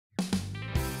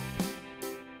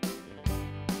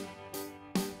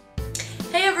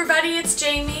Hey everybody, it's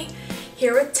Jamie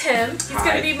here with Tim. He's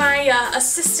going to be my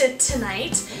assistant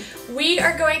tonight. We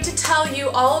are going to tell you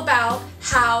all about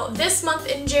how this month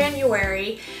in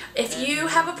January, if you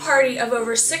have a party of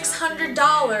over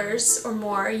 $600 or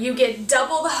more, you get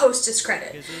double the Hostess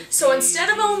credit. So instead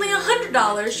of only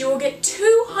 $100, you will get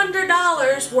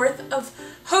 $200 worth of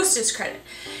Hostess credit.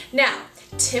 Now,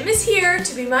 Tim is here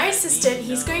to be my assistant.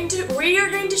 We are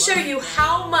going to show you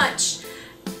how much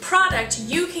product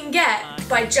you can get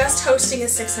by just hosting a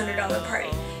 $600 party.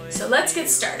 So let's get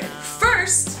started.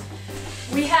 First,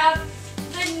 we have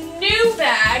the new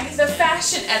bag, the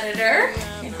fashion editor.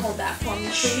 You can hold that for me,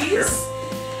 please. Sure.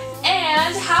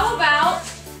 And how about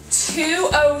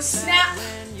two snap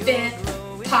fit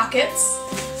pockets?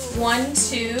 1,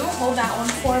 2, hold that one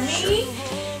for me.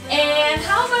 And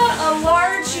how about a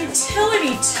large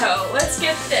utility tote? Let's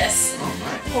get this.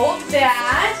 Hold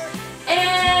that.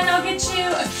 And I'll get you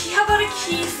a key. How about a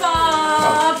key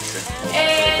fob?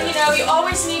 And you know, you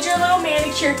always need your little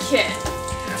manicure kit.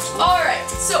 Alright,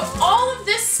 so all of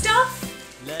this stuff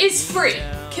is free.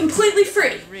 Completely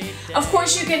free. Of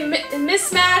course, you can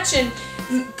mismatch and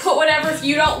put whatever if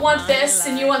you don't want this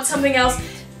and you want something else.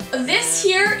 This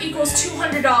here equals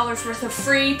 $200 worth of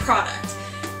free product.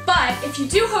 But if you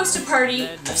do host a party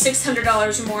of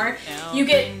 $600 or more, you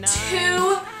get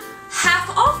 2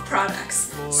 half-off products.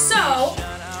 So,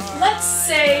 let's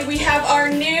say we have our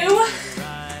new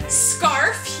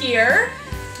scarf here.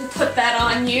 We'll put that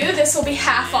on you. This will be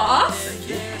half off.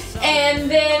 And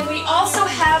then we also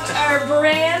have our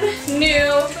brand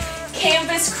new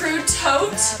Canvas Crew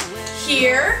tote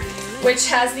here, which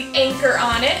has the anchor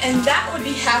on it, and that would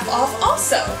be half off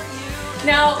also.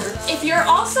 Now, if you're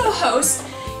also a host,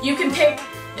 you can pick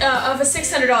of a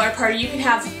 $600 party, you can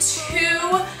have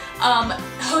 2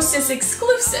 Hostess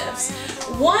exclusives.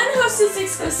 One Hostess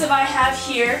exclusive I have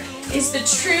here is the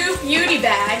True Beauty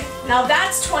Bag. Now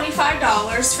that's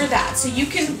 $25 for that, so you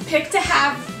can pick to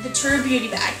have the True Beauty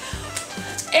Bag.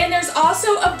 And there's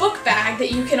also a book bag that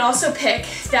you can also pick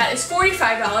that is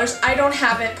 $45. I don't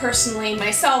have it personally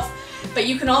myself, but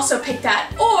you can also pick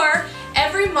that. Or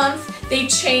every month they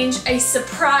change a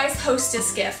surprise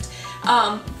Hostess gift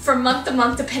from month to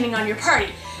month depending on your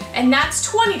party. And that's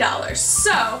 $20.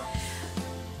 So,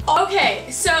 okay,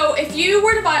 so if you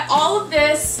were to buy all of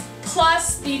this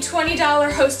plus the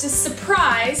 $20 Hostess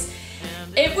surprise,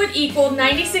 it would equal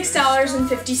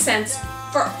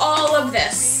 $96.50 for all of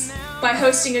this by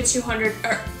hosting a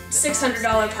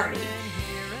 $600 party.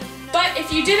 But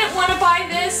if you didn't want to buy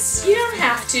this, you don't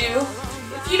have to.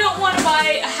 If you don't want to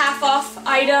buy a half-off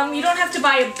item, you don't have to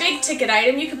buy a big ticket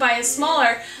item. You could buy a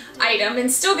smaller item and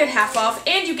still get half off,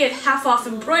 and you get half off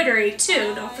embroidery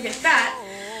too, don't forget that.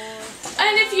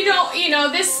 And if you don't, you know,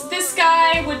 this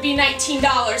guy would be $19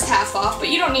 half off, but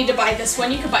you don't need to buy this one,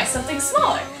 you could buy something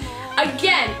smaller.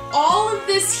 Again, all of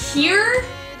this here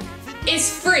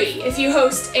is free if you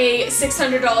host a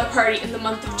 $600 party in the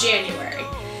month of January.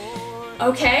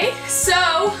 Okay,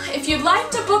 so if you'd like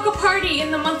to book a party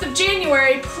in the month of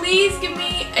January, please give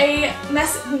me a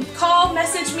call,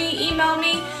 message me, email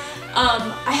me.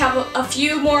 I have a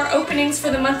few more openings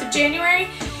for the month of January,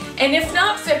 and if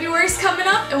not, February's coming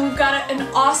up and we've got an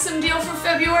awesome deal for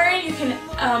February. You can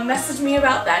message me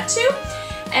about that too,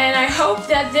 and I hope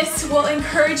that this will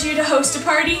encourage you to host a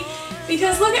party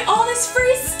because look at all this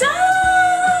free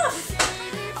stuff!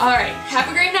 Alright, have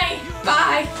a great night.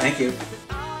 Bye! Thank you.